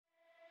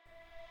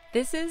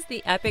This is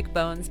the Epic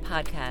Bones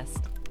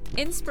podcast.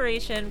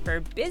 Inspiration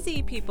for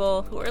busy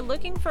people who are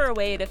looking for a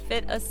way to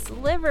fit a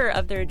sliver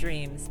of their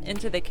dreams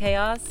into the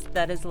chaos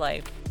that is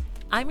life.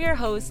 I'm your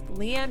host,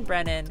 Leanne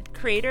Brennan,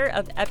 creator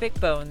of Epic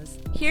Bones,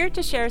 here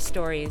to share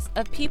stories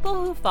of people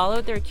who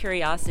followed their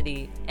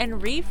curiosity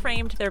and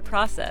reframed their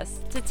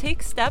process to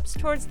take steps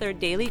towards their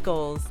daily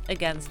goals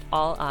against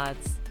all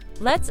odds.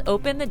 Let's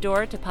open the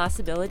door to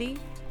possibility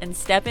and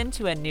step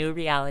into a new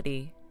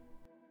reality.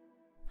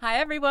 Hi,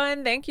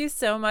 everyone. Thank you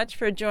so much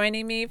for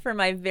joining me for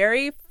my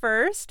very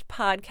first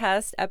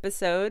podcast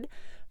episode.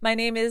 My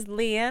name is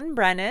Leanne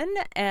Brennan,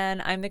 and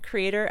I'm the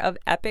creator of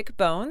Epic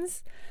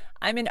Bones.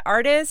 I'm an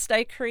artist.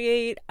 I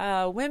create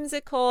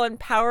whimsical,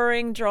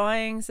 empowering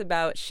drawings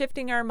about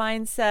shifting our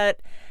mindset,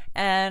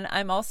 and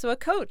I'm also a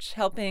coach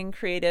helping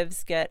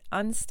creatives get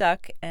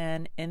unstuck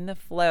and in the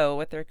flow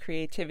with their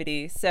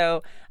creativity.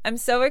 So I'm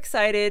so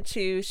excited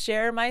to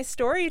share my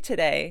story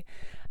today.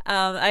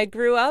 I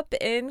grew up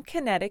in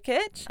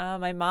Connecticut.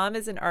 My mom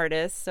is an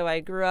artist, so I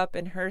grew up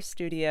in her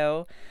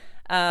studio.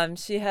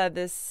 She had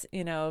this,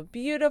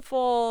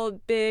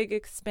 beautiful, big,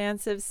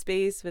 expansive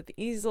space with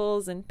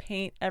easels and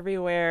paint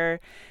everywhere.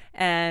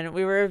 And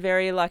we were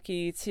very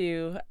lucky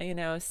to,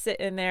 sit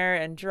in there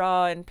and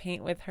draw and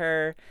paint with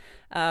her.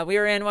 We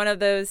were in one of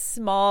those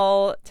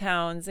small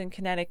towns in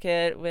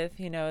Connecticut with,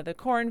 the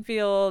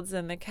cornfields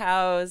and the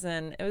cows.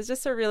 And it was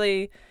just a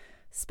really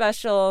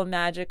special,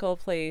 magical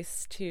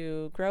place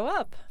to grow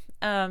up.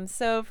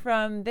 So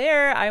from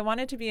there, I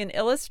wanted to be an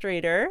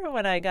illustrator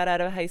when I got out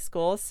of high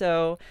school.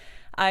 So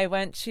I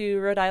went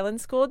to Rhode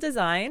Island School of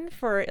Design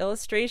for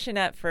illustration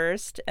at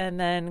first, and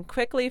then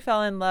quickly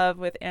fell in love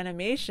with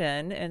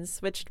animation and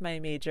switched my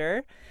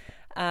major.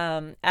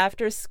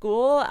 After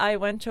school, I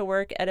went to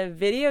work at a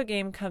video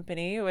game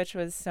company, which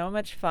was so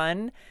much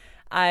fun.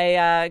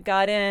 I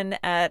got in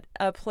at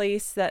a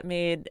place that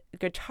made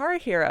Guitar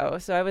Hero.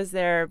 So I was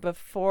there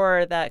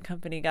before that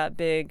company got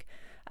big.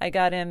 I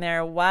got in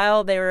there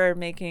while they were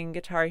making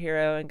Guitar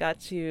Hero and got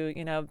to,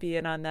 be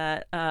in on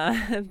that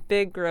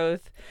big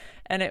growth.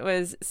 And it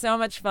was so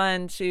much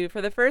fun to,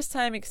 for the first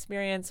time,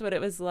 experience what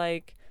it was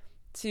like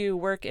to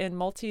work in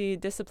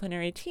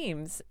multidisciplinary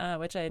teams,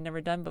 which I had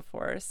never done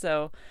before.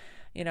 So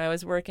I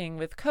was working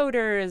with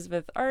coders,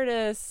 with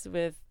artists,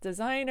 with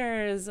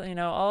designers,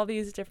 all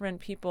these different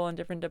people in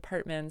different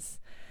departments.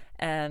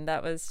 And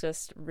that was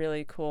just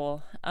really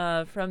cool.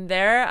 From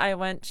there, I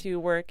went to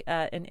work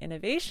at an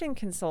innovation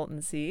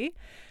consultancy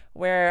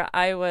where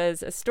I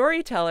was a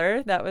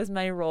storyteller. That was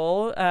my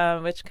role,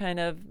 which kind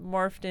of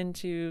morphed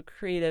into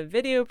creative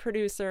video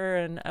producer.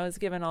 And I was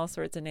given all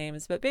sorts of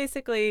names. But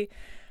basically,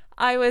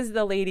 I was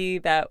the lady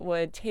that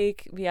would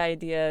take the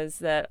ideas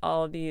that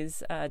all of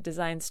these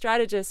design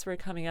strategists were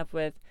coming up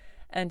with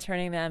and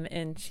turning them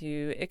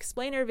into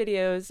explainer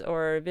videos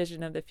or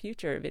vision of the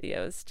future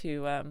videos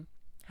to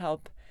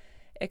help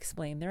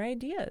explain their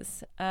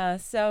ideas.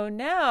 So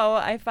now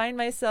I find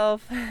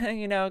myself,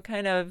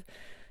 kind of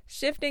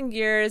shifting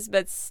gears,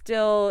 but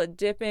still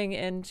dipping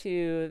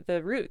into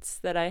the roots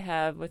that I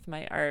have with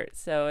my art.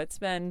 So it's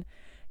been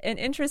an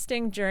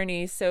interesting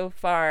journey so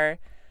far.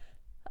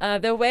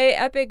 The way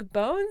Epic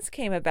Bones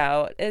came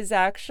about is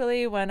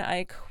actually when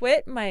I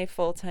quit my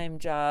full-time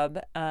job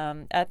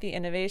at the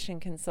innovation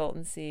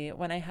consultancy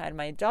when I had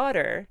my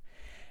daughter.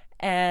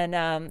 And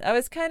I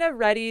was kind of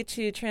ready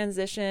to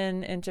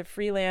transition into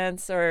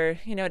freelance or,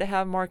 to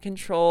have more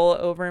control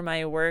over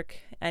my work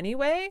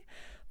anyway.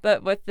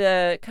 But with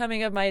the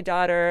coming of my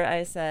daughter,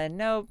 I said,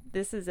 nope,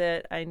 this is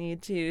it. I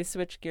need to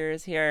switch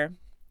gears here.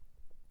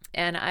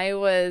 And I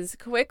was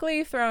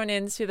quickly thrown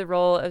into the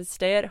role of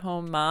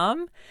stay-at-home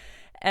mom.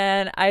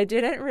 And I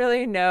didn't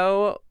really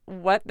know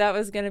what that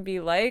was going to be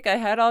like. I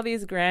had all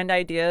these grand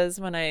ideas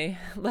when I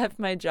left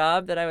my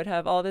job that I would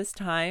have all this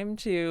time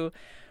to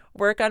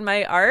work on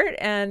my art.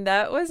 And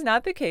that was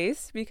not the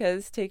case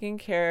because taking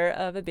care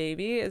of a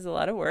baby is a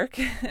lot of work.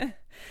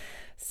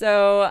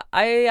 So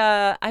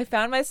I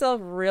found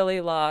myself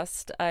really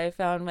lost. I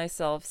found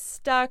myself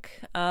stuck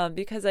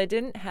because I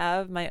didn't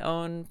have my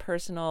own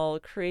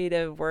personal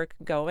creative work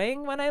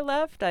going when I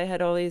left. I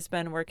had always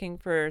been working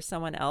for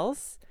someone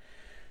else.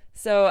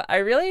 So I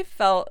really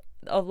felt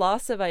a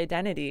loss of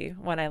identity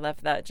when I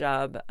left that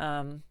job.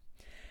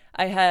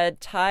 I had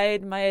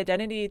tied my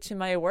identity to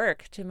my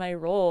work, to my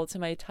role, to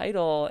my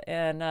title.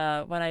 And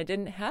when I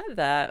didn't have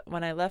that,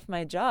 when I left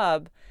my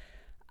job,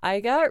 I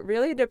got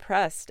really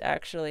depressed,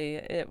 actually.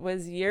 It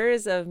was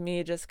years of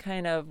me just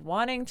kind of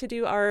wanting to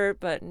do art,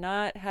 but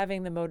not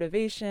having the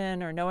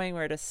motivation or knowing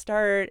where to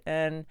start.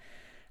 And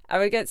I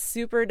would get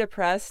super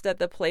depressed at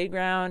the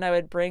playground. I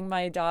would bring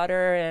my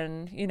daughter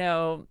and,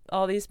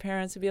 all these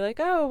parents would be like,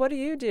 oh, what do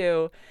you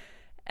do?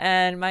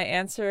 And my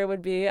answer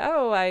would be,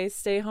 oh, I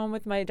stay home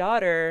with my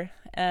daughter.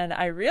 And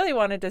I really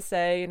wanted to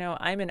say,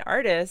 I'm an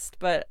artist,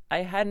 but I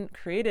hadn't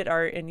created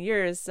art in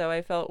years. So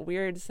I felt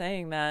weird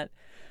saying that.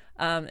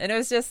 And it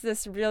was just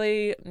this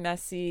really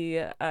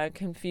messy,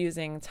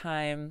 confusing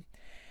time.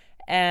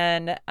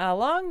 And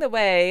along the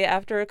way,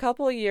 after a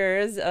couple of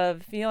years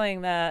of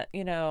feeling that,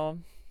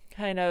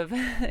 kind of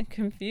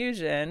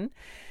confusion,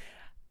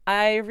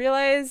 I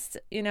realized,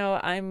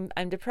 I'm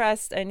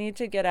depressed. I need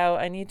to get out.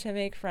 I need to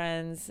make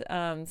friends.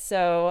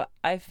 So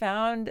I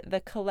found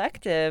the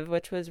collective,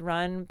 which was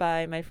run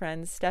by my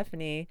friend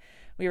Stephanie.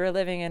 We were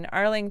living in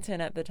Arlington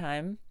at the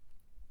time,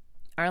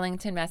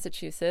 Arlington,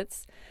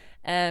 Massachusetts.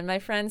 And my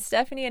friends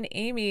Stephanie and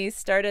Amy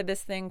started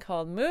this thing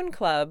called Moon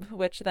Club,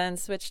 which then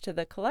switched to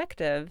the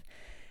collective.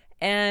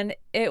 And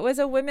it was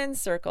a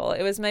women's circle.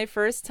 It was my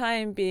first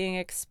time being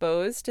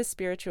exposed to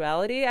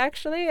spirituality,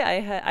 actually.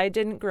 I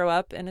didn't grow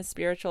up in a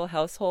spiritual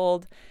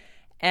household,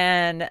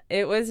 and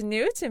it was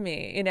new to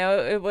me.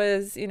 It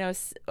was,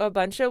 a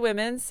bunch of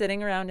women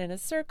sitting around in a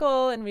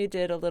circle, and we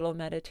did a little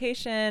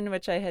meditation,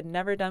 which I had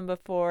never done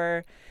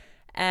before.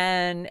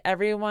 And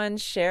everyone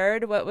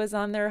shared what was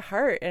on their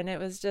heart, and it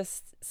was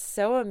just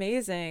so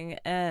amazing.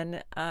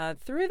 And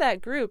through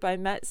that group, I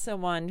met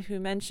someone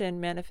who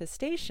mentioned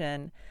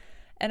manifestation.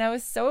 And I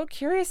was so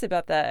curious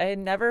about that. I had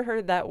never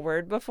heard that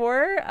word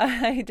before.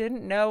 I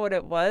didn't know what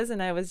it was,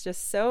 and I was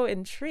just so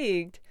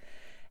intrigued.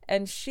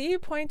 And she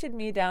pointed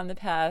me down the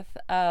path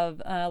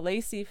of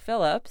Lacy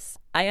Phillips.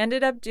 I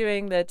ended up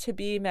doing the To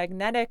Be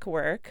Magnetic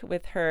work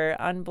with her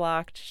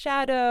Unblocked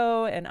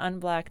Shadow and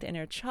Unblocked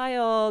Inner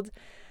Child,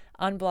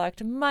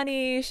 Unblocked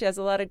Money. She has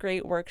a lot of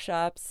great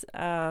workshops.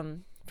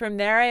 From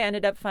there, I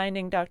ended up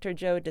finding Dr.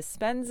 Joe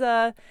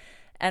Dispenza.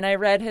 And I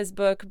read his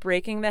book,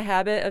 Breaking the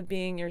Habit of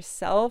Being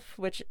Yourself,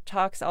 which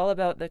talks all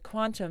about the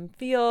quantum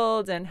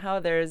field and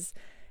how there's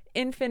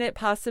infinite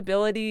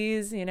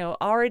possibilities,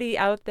 already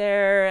out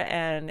there.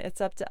 And it's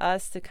up to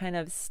us to kind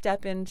of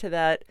step into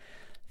that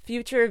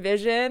future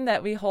vision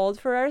that we hold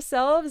for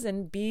ourselves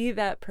and be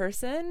that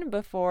person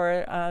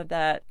before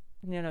that,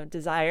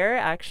 desire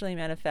actually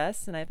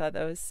manifests. And I thought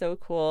that was so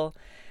cool.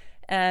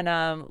 And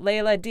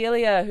Layla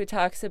Delia, who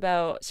talks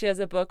about, she has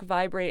a book,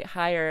 Vibrate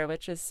Higher,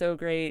 which is so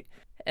great.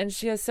 And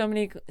she has so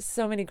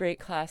many great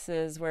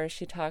classes where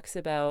she talks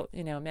about,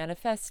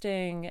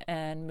 manifesting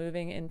and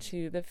moving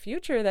into the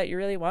future that you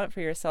really want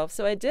for yourself.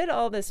 So I did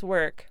all this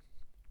work,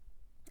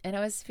 and I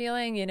was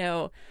feeling,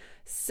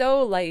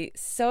 so light,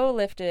 so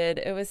lifted.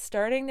 It was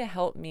starting to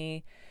help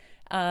me.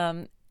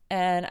 And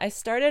I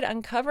started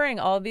uncovering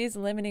all these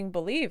limiting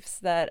beliefs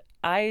that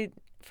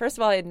first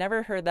of all, I had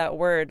never heard that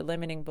word,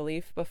 limiting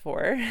belief,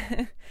 before.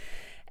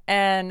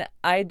 And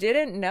I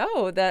didn't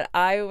know that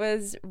I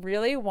was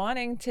really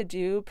wanting to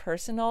do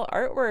personal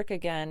artwork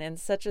again in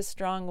such a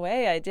strong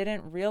way. I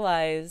didn't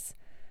realize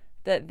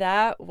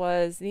that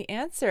was the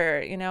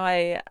answer.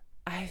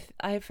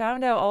 I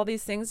found out all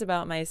these things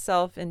about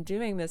myself in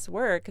doing this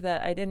work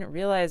that I didn't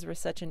realize were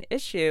such an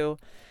issue.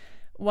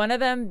 One of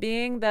them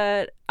being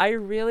that I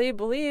really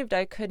believed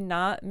I could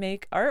not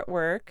make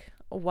artwork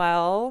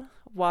while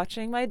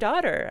watching my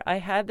daughter. I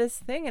had this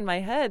thing in my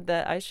head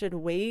that I should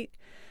wait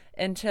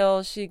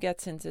until she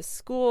gets into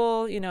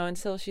school,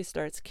 until she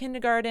starts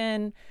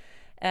kindergarten.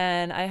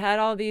 And I had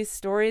all these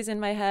stories in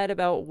my head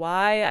about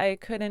why I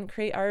couldn't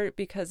create art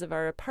because of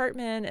our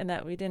apartment and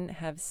that we didn't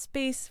have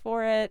space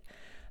for it.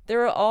 There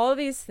were all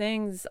these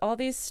things, all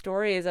these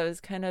stories I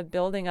was kind of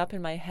building up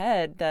in my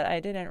head that I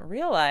didn't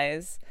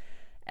realize.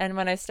 And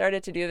when I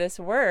started to do this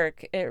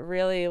work, it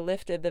really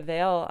lifted the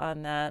veil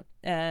on that.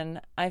 And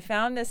I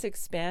found this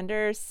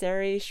expander,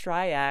 Sari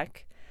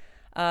Shryack,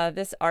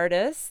 this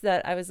artist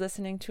that I was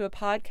listening to a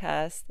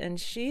podcast, and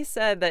she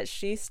said that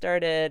she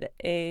started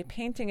a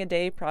painting a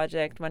day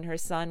project when her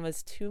son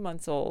was 2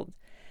 months old.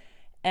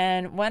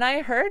 And when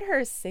I heard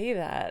her say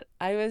that,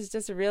 I was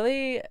just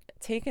really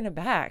taken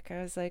aback.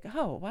 I was like,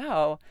 oh,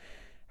 wow,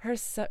 her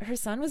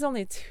son was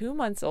only 2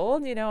 months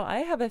old. I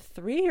have a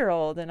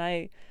 3-year-old, and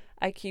I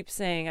keep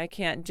saying I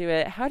can't do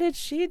it. How did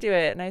she do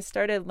it? And I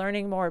started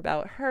learning more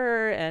about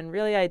her and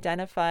really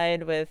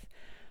identified with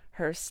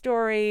her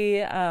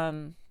story.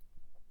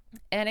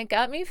 And it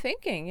got me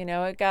thinking,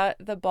 it got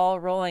the ball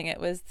rolling.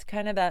 It was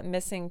kind of that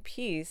missing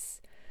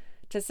piece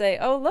to say,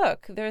 oh,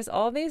 look, there's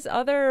all these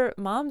other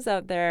moms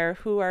out there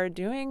who are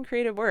doing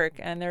creative work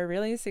and they're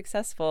really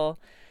successful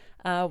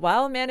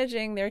while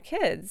managing their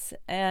kids.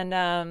 And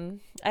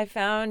I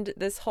found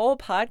this whole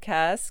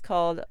podcast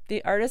called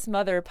the Artist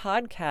Mother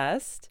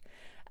Podcast,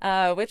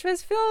 which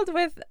was filled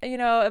with,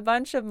 a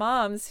bunch of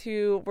moms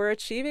who were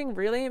achieving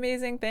really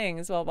amazing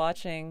things while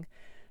watching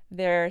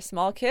their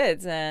small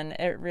kids, and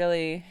it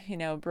really,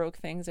 broke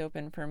things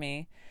open for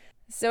me.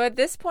 So at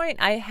this point,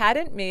 I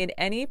hadn't made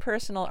any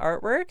personal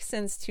artwork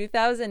since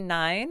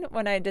 2009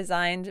 when I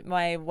designed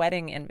my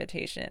wedding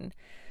invitation.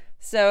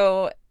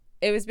 So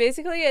it was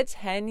basically a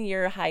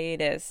 10-year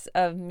hiatus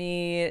of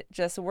me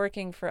just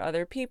working for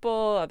other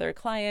people, other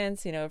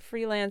clients,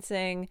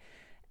 freelancing,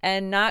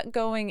 and not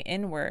going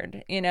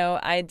inward.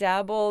 I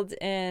dabbled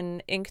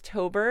in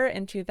Inktober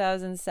in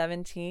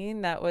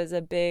 2017. That was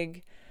a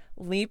big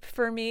leap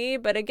for me,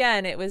 but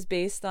again, it was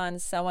based on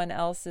someone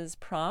else's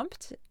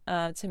prompt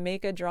to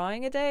make a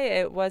drawing a day.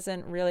 It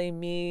wasn't really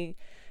me,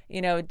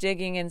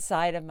 digging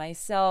inside of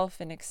myself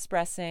and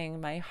expressing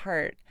my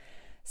heart.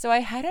 So I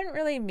hadn't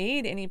really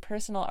made any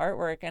personal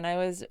artwork, and I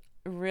was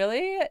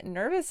really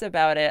nervous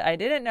about it. I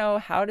didn't know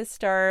how to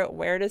start,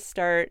 where to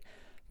start,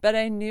 but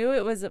I knew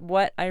it was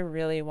what I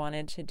really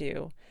wanted to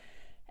do.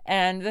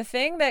 And the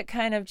thing that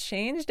kind of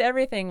changed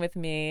everything with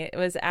me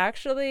was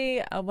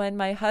actually when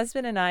my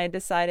husband and I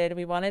decided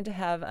we wanted to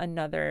have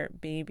another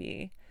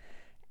baby.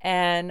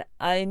 And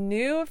I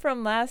knew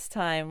from last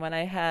time when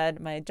I had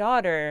my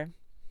daughter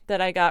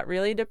that I got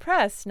really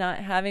depressed not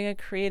having a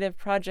creative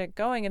project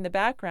going in the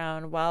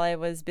background while I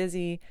was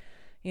busy,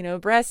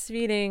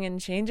 breastfeeding and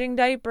changing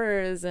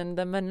diapers and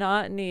the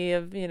monotony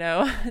of,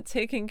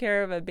 taking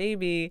care of a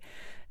baby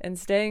and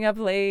staying up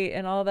late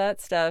and all that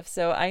stuff.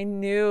 So I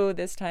knew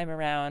this time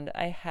around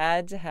I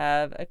had to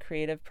have a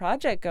creative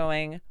project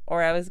going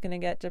or I was going to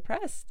get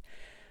depressed.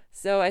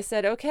 So I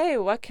said, okay,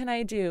 what can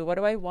I do? What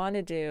do I want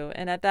to do?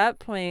 And at that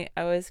point,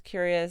 I was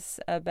curious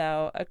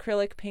about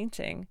acrylic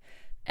painting.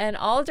 And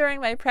all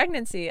during my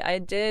pregnancy, I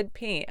did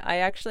paint. I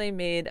actually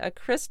made a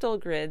crystal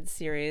grid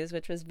series,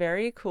 which was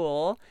very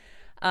cool.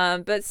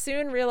 But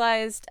soon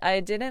realized I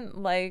didn't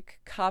like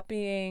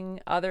copying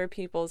other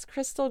people's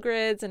crystal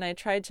grids, and I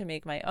tried to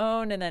make my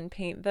own and then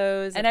paint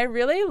those. And I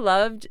really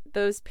loved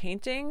those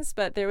paintings,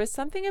 but there was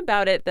something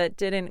about it that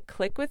didn't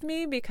click with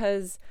me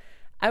because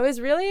I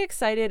was really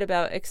excited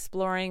about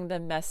exploring the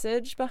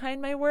message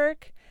behind my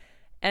work.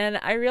 And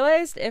I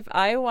realized if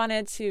I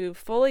wanted to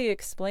fully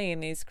explain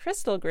these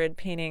crystal grid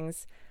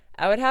paintings,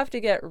 I would have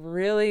to get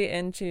really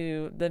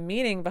into the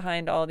meaning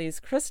behind all these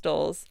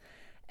crystals.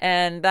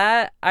 And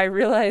that I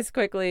realized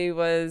quickly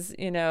was,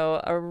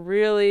 a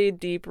really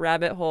deep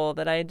rabbit hole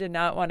that I did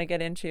not want to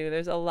get into.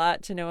 There's a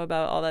lot to know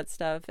about all that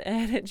stuff.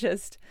 And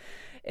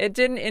it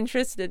didn't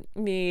interest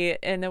me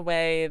in a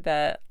way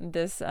that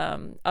this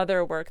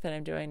other work that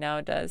I'm doing now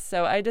does.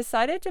 So I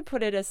decided to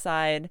put it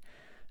aside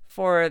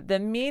for the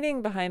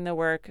meaning behind the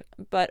work,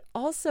 but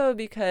also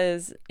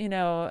because,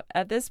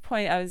 at this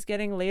point I was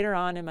getting later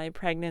on in my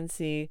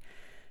pregnancy.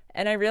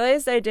 And I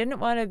realized I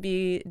didn't want to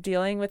be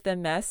dealing with the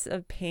mess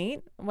of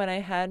paint when I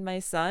had my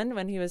son,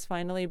 when he was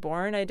finally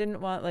born. I didn't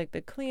want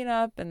the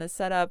cleanup and the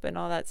setup and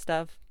all that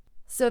stuff.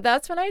 So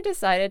that's when I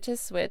decided to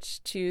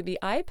switch to the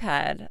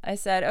iPad. I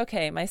said,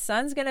 okay, my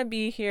son's going to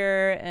be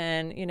here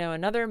in,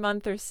 another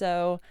month or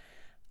so.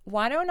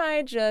 Why don't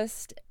I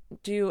just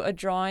do a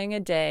drawing a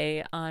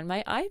day on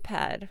my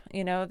iPad?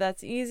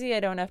 That's easy. I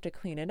don't have to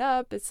clean it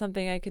up. It's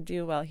something I could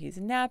do while he's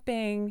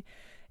napping.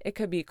 It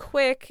could be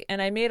quick,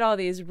 and I made all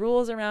these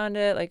rules around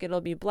it,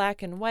 it'll be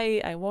black and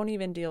white. I won't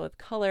even deal with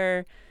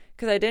color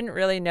because I didn't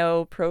really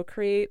know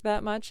Procreate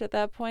that much at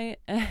that point.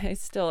 I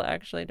still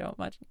actually don't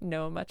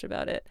know much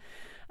about it.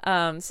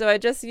 So I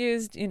just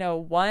used,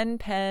 one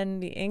pen,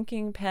 the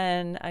inking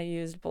pen. I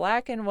used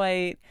black and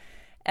white,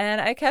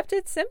 and I kept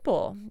it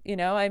simple.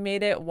 I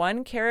made it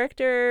one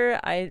character.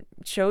 I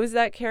chose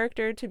that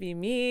character to be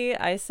me.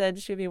 I said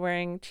she'd be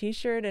wearing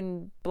t-shirt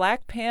and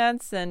black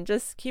pants and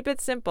just keep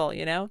it simple,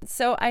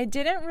 So I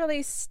didn't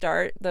really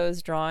start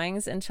those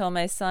drawings until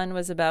my son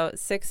was about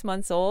 6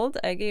 months old.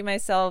 I gave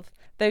myself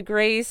the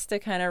grace to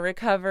kind of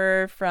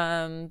recover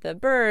from the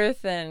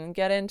birth and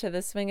get into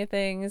the swing of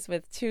things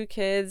with 2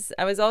 kids.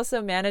 I was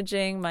also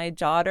managing my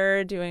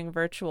daughter doing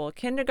virtual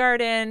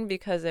kindergarten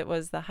because it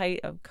was the height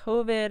of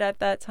COVID at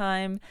that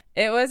time.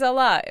 It was a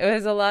lot. It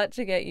was a lot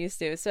to get used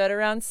to. So at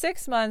around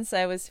 6 months,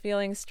 I was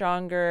feeling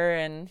stronger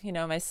and,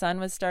 my son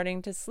was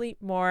starting to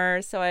sleep more.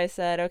 So I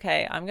said,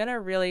 okay, I'm going to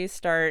really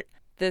start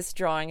this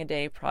drawing a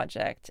day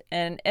project.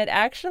 And it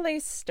actually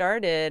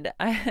started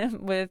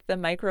with the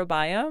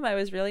microbiome. I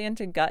was really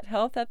into gut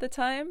health at the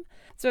time.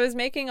 So I was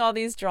making all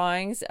these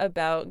drawings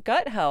about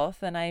gut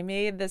health, and I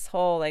made this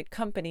whole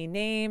company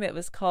name. It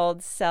was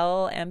called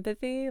Cell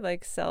Empathy,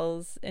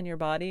 cells in your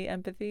body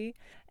empathy.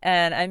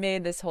 And I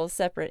made this whole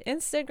separate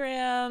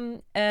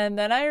Instagram. And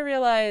then I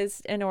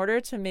realized in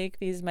order to make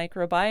these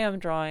microbiome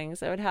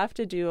drawings, I would have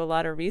to do a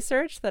lot of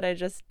research that I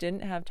just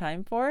didn't have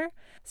time for.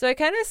 So I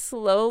kind of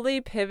slowly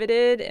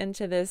pivoted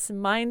into this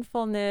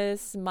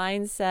mindfulness,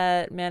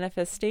 mindset,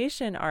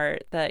 manifestation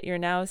art that you're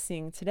now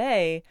seeing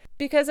today,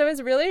 because I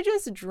was really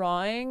just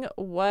drawing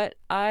what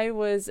I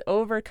was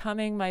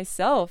overcoming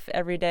myself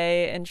every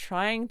day and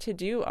trying to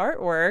do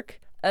artwork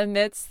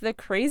amidst the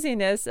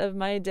craziness of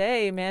my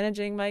day,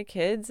 managing my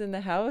kids in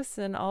the house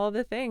and all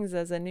the things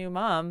as a new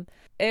mom.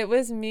 It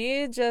was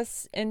me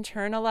just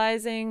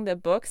internalizing the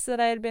books that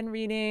I had been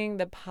reading,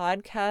 the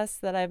podcasts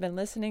that I've been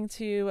listening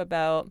to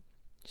about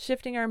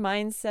shifting our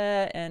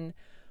mindset and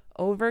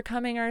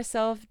overcoming our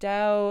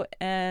self-doubt,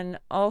 and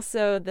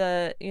also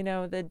the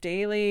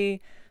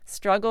daily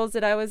struggles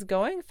that I was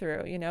going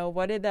through.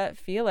 What did that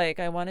feel like?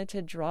 I wanted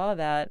to draw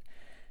that.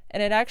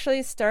 And it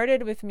actually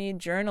started with me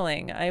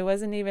journaling. I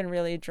wasn't even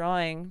really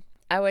drawing.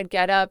 I would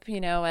get up,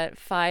 at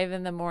 5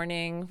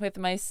 a.m. with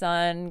my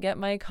son, get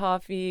my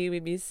coffee.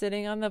 We'd be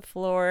sitting on the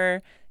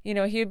floor. He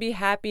would be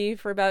happy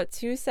for about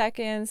 2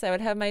 seconds. I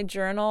would have my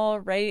journal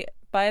right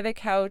by the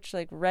couch,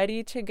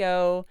 ready to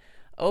go,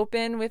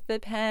 open with the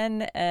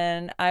pen,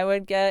 and I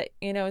would get,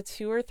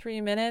 2 or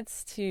 3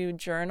 minutes to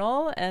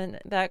journal, and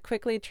that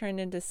quickly turned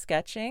into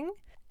sketching.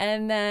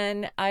 And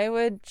then I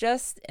would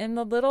just, in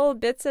the little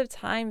bits of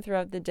time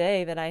throughout the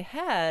day that I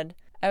had,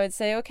 I would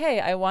say, okay,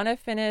 I want to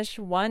finish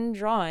one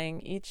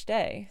drawing each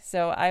day.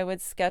 So I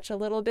would sketch a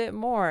little bit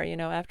more,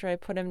 after I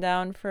put him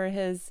down for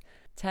his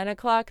 10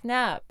 o'clock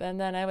nap. And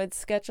then I would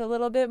sketch a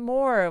little bit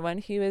more when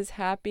he was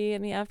happy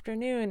in the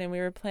afternoon and we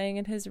were playing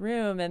in his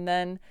room. And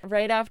then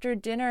right after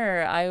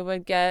dinner, I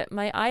would get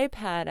my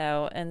iPad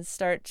out and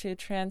start to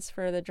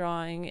transfer the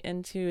drawing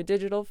into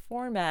digital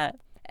format.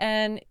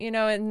 And,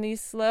 in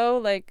these slow,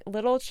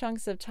 little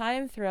chunks of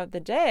time throughout the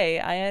day,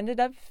 I ended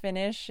up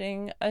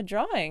finishing a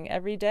drawing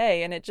every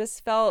day. And it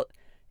just felt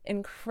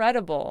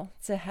incredible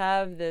to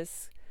have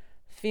this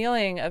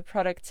feeling of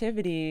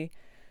productivity,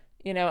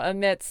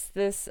 amidst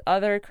this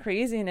other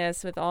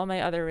craziness with all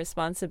my other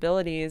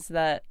responsibilities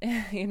that,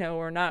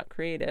 were not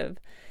creative.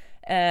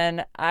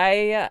 And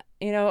I,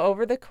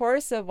 over the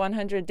course of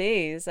 100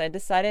 days, I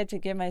decided to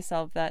give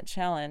myself that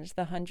challenge,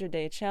 the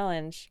 100-day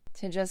challenge,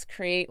 to just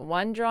create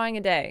one drawing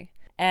a day.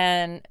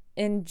 And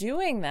in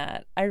doing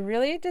that, I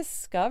really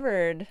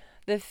discovered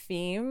the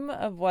theme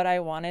of what I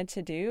wanted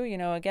to do.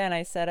 Again,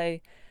 I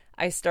said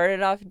I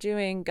started off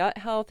doing gut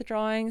health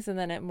drawings, and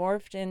then it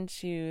morphed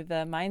into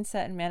the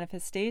mindset and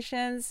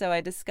manifestations. So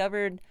I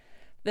discovered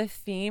the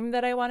theme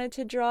that I wanted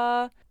to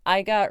draw.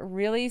 I got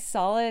really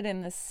solid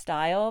in the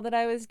style that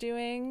I was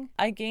doing.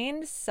 I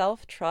gained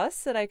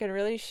self-trust that I could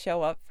really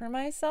show up for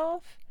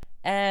myself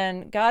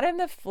and got in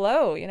the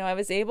flow. I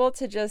was able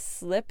to just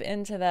slip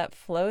into that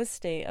flow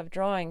state of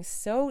drawing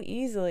so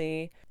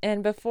easily.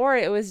 And before,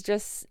 it was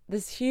just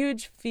this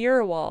huge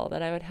fear wall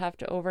that I would have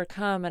to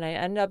overcome. And I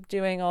end up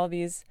doing all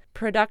these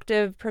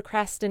productive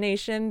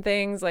procrastination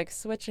things like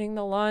switching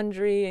the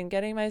laundry and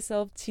getting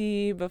myself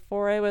tea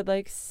before I would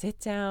sit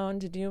down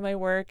to do my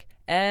work.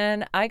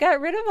 And I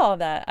got rid of all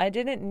that. I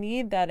didn't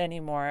need that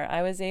anymore.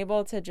 I was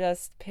able to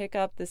just pick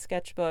up the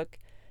sketchbook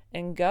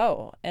and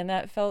go. And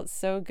that felt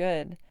so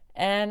good.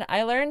 And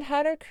I learned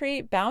how to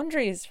create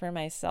boundaries for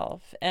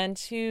myself and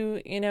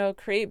to,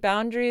 create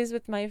boundaries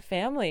with my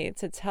family,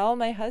 to tell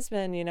my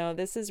husband,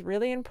 this is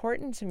really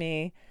important to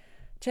me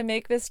to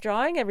make this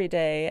drawing every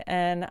day.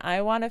 And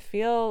I want to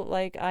feel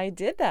like I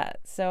did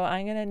that. So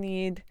I'm going to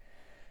need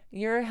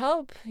your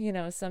help.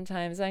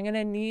 Sometimes I'm going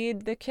to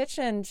need the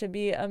kitchen to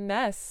be a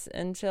mess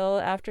until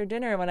after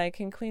dinner when I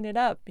can clean it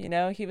up.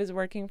 He was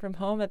working from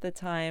home at the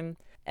time.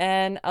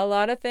 And a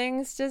lot of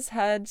things just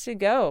had to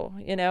go.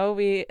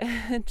 We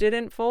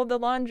didn't fold the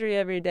laundry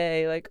every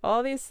day.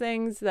 All these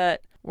things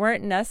that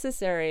weren't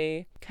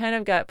necessary kind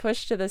of got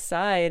pushed to the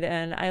side.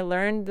 And I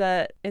learned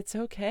that it's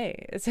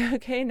okay. It's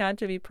okay not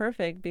to be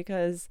perfect,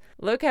 because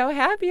look how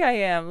happy I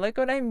am. Look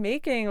what I'm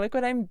making. Look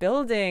what I'm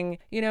building.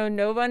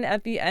 No one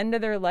at the end of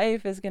their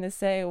life is going to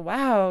say,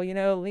 wow,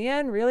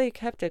 Leanne really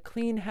kept a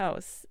clean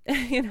house.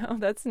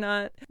 That's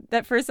not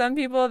that. For some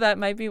people, that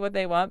might be what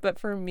they want. But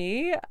for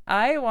me,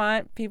 I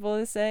want people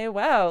to say,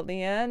 wow,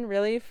 Leanne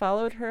really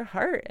followed her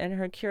heart and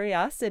her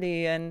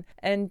curiosity and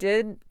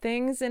did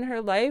things in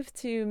her life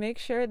to make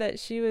sure that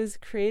she was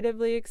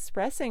creatively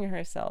expressing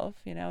herself.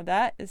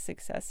 That is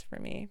success for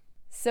me.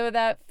 So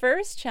that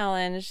first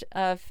challenge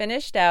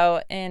finished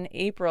out in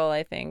April,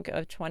 I think,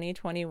 of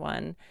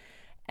 2021.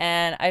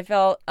 And I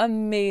felt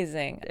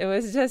amazing. It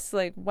was just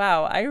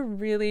wow, I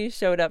really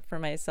showed up for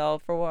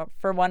myself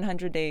for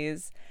 100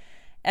 days.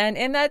 And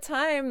in that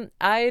time,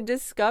 I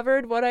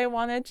discovered what I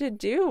wanted to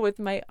do with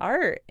my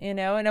art, in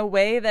a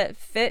way that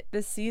fit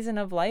the season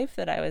of life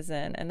that I was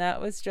in. And that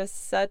was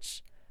just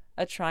such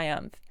a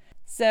triumph.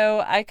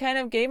 So I kind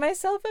of gave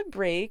myself a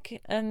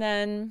break and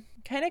then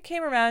kind of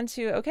came around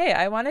to, okay,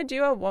 I want to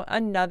do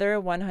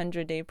another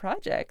 100-day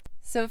project.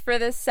 So for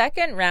the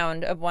second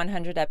round of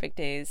 100 Epic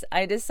Days,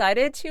 I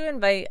decided to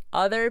invite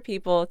other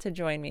people to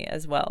join me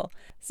as well.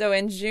 So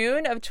in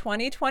June of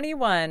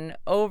 2021,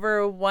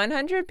 over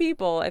 100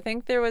 people, I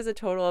think there was a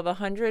total of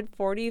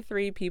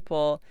 143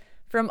 people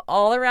from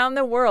all around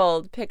the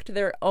world, picked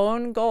their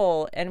own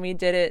goal, and we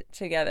did it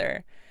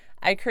together.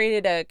 I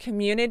created a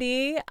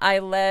community, I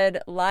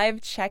led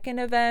live check-in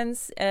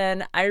events,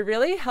 and I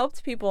really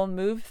helped people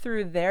move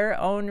through their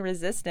own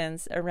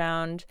resistance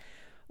around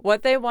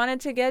what they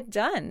wanted to get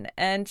done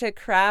and to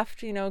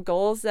craft,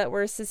 goals that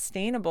were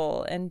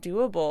sustainable and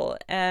doable.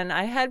 And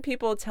I had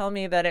people tell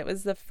me that it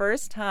was the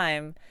first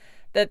time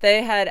that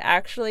they had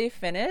actually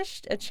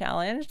finished a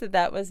challenge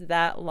that was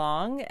that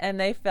long, and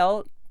they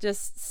felt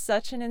just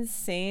such an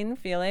insane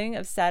feeling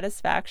of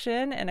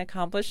satisfaction and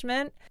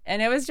accomplishment.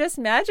 And it was just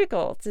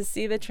magical to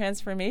see the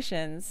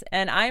transformations.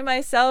 And I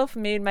myself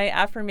made my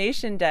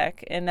affirmation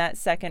deck in that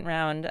second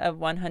round of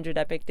 100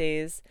 Epic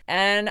Days.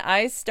 And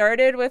I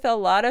started with a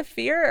lot of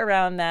fear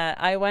around that.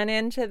 I went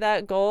into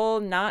that goal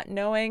not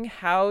knowing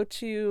how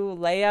to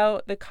lay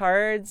out the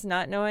cards,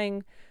 not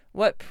knowing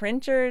what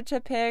printer to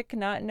pick,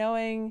 not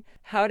knowing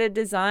how to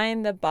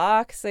design the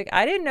box. Like,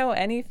 I didn't know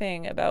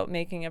anything about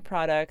making a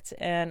product,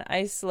 and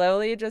I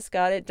slowly just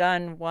got it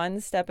done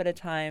one step at a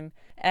time.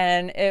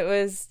 And it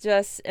was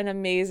just an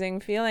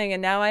amazing feeling.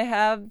 And now I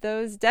have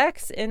those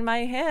decks in my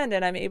hand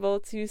and I'm able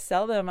to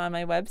sell them on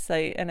my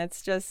website. And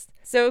it's just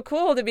so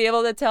cool to be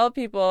able to tell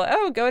people,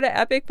 oh, go to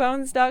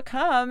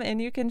epicbones.com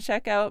and you can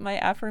check out my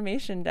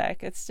affirmation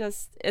deck.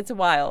 It's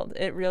wild.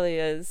 It really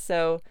is.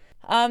 So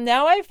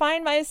now I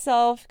find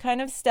myself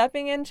kind of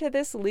stepping into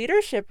this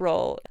leadership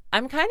role.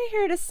 I'm kind of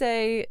here to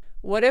say,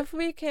 what if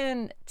we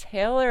can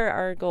tailor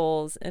our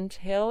goals and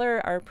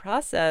tailor our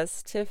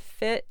process to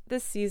fit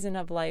the season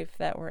of life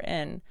that we're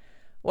in?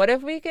 What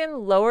if we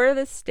can lower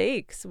the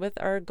stakes with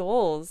our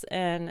goals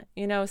and,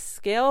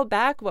 scale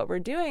back what we're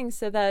doing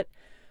so that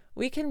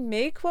we can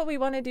make what we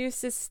want to do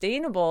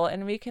sustainable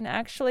and we can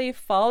actually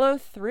follow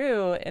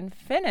through and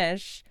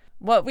finish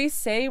what we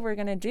say we're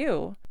going to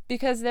do?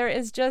 Because there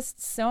is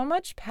just so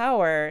much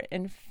power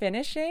in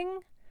finishing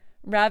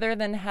rather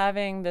than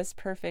having this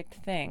perfect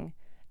thing.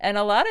 And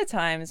a lot of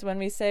times when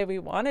we say we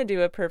want to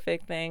do a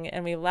perfect thing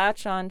and we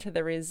latch on to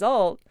the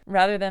result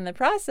rather than the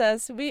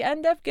process, we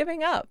end up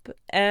giving up.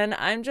 And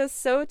I'm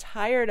just so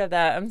tired of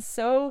that. I'm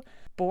so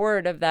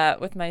bored of that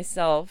with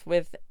myself,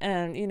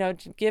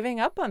 giving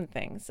up on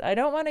things. I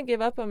don't want to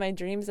give up on my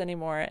dreams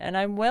anymore. And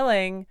I'm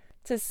willing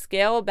to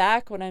scale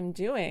back what I'm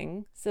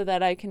doing so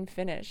that I can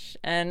finish.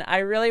 And I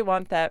really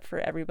want that for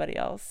everybody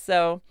else.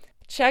 So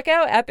check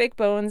out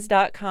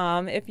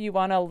epicbones.com if you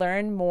want to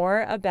learn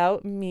more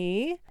about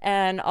me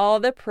and all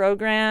the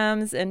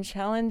programs and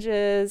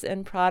challenges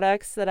and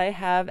products that I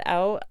have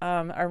out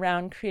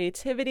around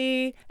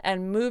creativity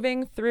and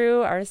moving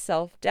through our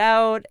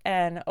self-doubt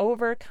and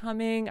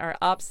overcoming our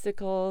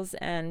obstacles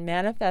and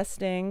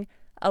manifesting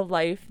a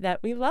life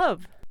that we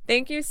love.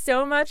 Thank you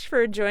so much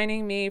for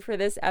joining me for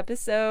this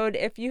episode.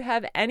 If you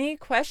have any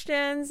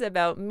questions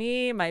about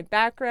me, my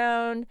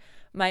background,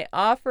 my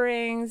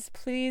offerings,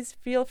 please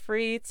feel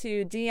free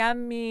to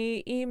DM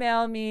me,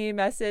 email me,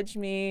 message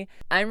me.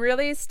 I'm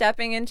really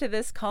stepping into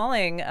this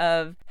calling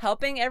of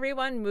helping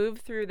everyone move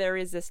through their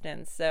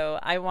resistance. So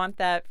I want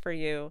that for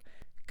you.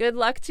 Good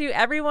luck to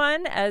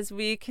everyone as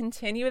we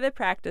continue the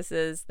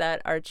practices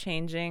that are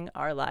changing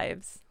our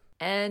lives.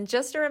 And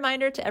just a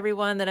reminder to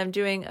everyone that I'm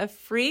doing a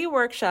free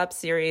workshop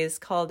series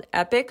called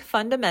Epic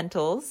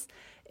Fundamentals.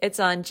 It's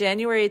on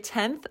January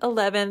 10th,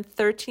 11th,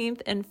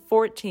 13th, and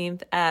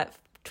 14th at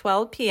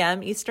 12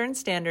 p.m. Eastern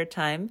Standard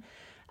Time.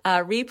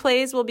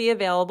 Replays will be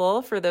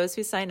available for those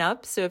who sign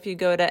up. So if you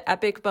go to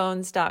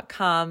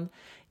epicbones.com,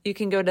 you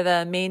can go to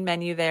the main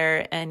menu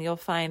there and you'll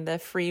find the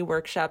free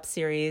workshop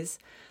series.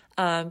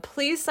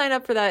 Please sign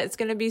up for that. It's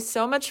going to be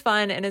so much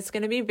fun and it's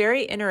going to be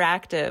very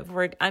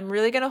interactive. I'm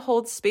really going to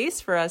hold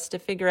space for us to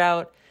figure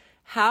out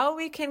how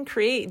we can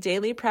create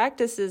daily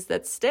practices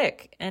that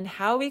stick and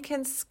how we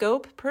can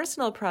scope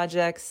personal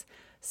projects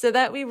so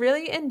that we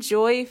really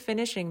enjoy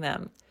finishing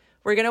them.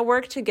 We're going to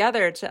work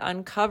together to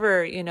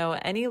uncover,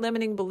 any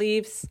limiting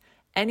beliefs,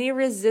 any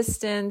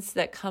resistance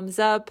that comes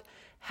up,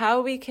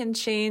 how we can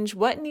change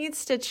what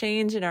needs to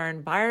change in our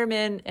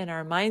environment and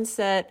our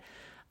mindset,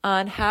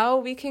 on how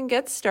we can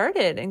get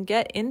started and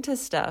get into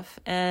stuff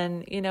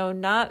and,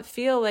 not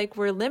feel like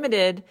we're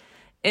limited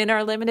in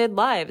our limited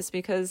lives,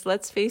 because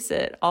let's face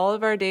it, all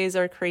of our days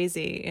are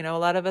crazy. A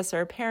lot of us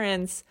are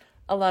parents,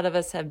 a lot of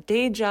us have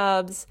day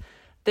jobs.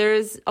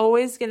 There's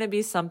always going to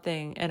be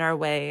something in our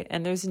way,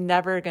 and there's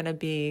never going to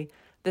be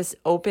this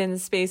open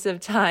space of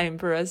time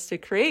for us to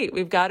create.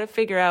 We've got to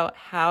figure out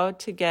how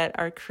to get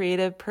our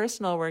creative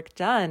personal work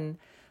done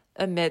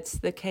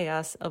amidst the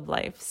chaos of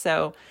life.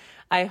 So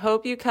I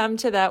hope you come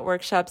to that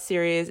workshop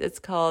series. It's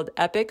called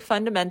Epic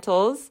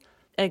Fundamentals.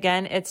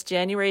 Again, it's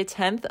January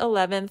 10th,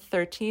 11th,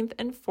 13th,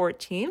 and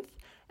 14th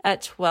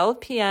at 12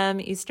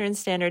 p.m. Eastern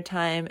Standard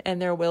Time, and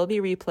there will be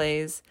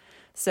replays.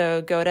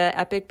 So go to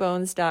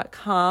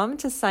epicbones.com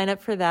to sign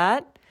up for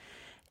that.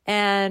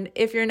 And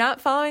if you're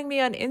not following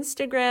me on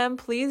Instagram,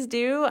 please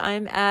do.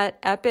 I'm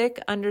at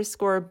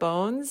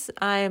epic_bones.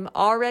 I'm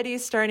already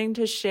starting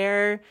to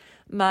share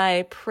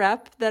my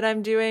prep that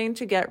I'm doing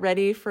to get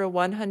ready for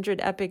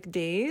 100 Epic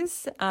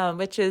Days,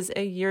 which is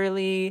a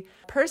yearly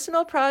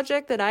personal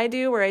project that I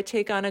do where I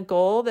take on a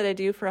goal that I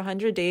do for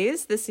 100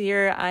 days. This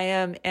year, I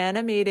am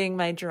animating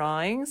my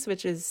drawings,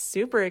 which is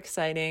super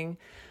exciting.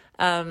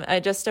 I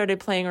just started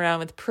playing around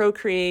with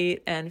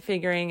Procreate and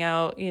figuring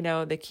out,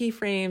 the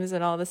keyframes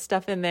and all the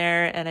stuff in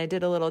there. And I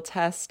did a little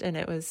test and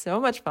it was so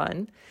much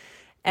fun.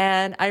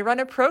 And I run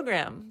a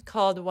program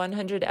called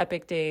 100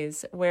 Epic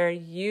Days where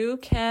you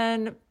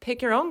can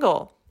pick your own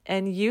goal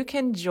and you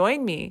can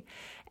join me.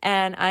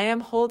 And I am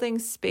holding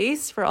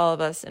space for all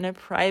of us in a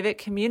private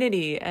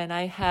community. And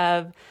I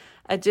have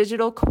a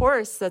digital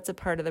course that's a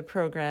part of the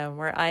program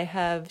where I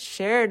have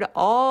shared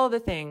all the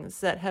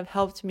things that have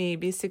helped me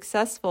be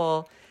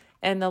successful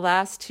in the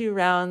last 2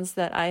 rounds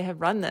that I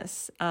have run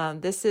this.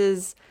 This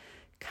is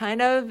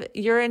kind of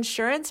your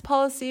insurance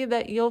policy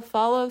that you'll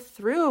follow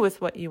through with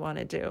what you want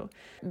to do.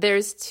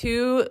 There's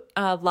 2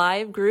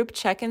 live group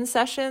check-in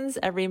sessions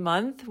every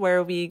month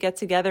where we get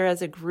together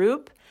as a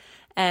group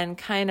and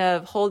kind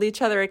of hold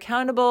each other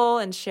accountable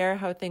and share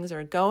how things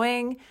are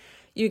going.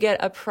 You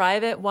get a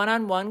private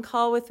one-on-one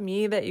call with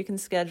me that you can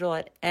schedule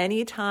at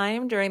any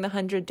time during the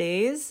 100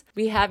 days.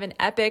 We have an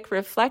epic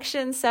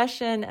reflection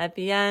session at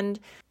the end.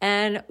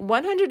 And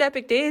 100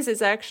 Epic Days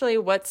is actually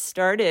what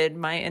started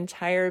my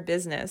entire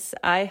business.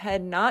 I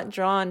had not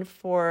drawn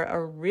for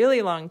a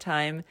really long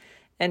time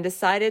and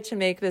decided to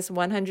make this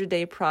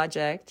 100-day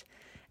project.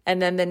 And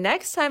then the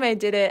next time I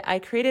did it, I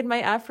created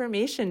my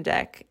affirmation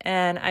deck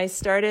and I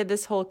started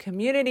this whole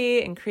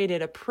community and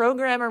created a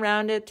program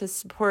around it to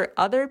support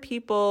other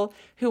people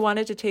who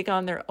wanted to take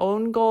on their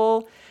own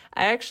goal.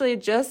 I actually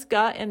just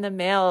got in the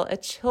mail a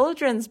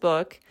children's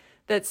book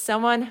that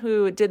someone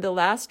who did the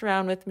last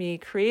round with me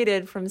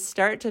created from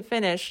start to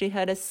finish. She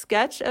had a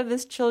sketch of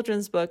this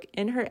children's book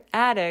in her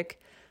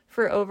attic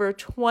for over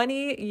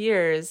 20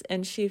 years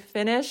and she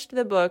finished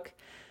the book.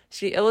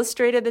 She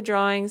illustrated the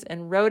drawings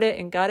and wrote it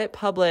and got it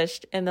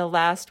published in the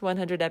last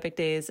 100 Epic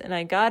Days. And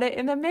I got it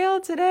in the mail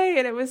today.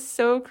 And it was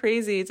so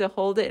crazy to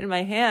hold it in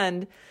my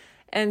hand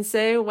and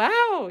say,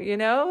 wow,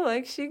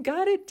 like she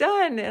got it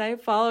done. And I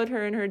followed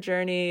her in her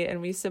journey and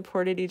we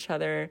supported each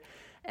other.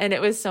 And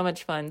it was so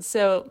much fun.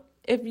 So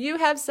if you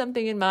have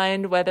something in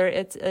mind, whether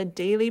it's a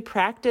daily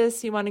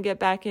practice you want to get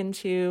back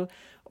into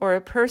or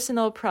a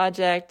personal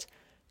project,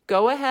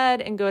 go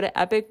ahead and go to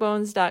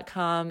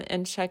epicbones.com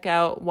and check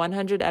out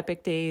 100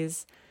 Epic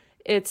Days.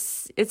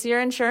 It's your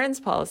insurance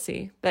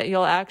policy that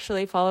you'll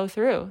actually follow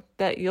through,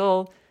 that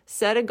you'll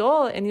set a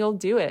goal and you'll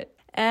do it.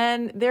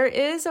 And there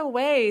is a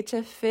way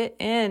to fit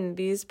in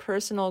these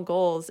personal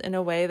goals in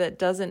a way that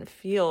doesn't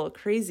feel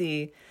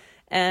crazy.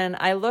 And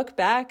I look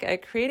back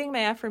at creating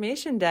my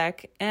affirmation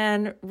deck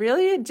and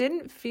really it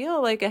didn't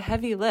feel like a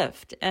heavy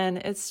lift. And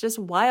it's just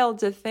wild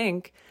to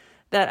think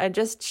that I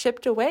just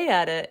chipped away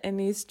at it in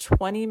these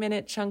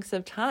 20-minute chunks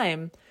of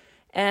time.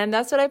 And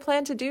that's what I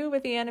plan to do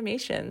with the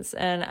animations.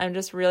 And I'm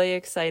just really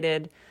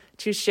excited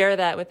to share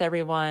that with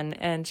everyone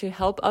and to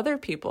help other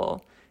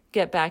people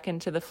get back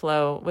into the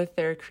flow with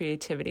their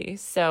creativity.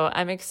 So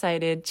I'm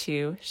excited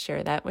to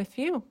share that with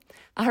you.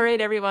 All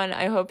right, everyone,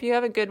 I hope you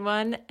have a good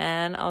one,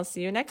 and I'll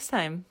see you next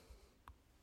time.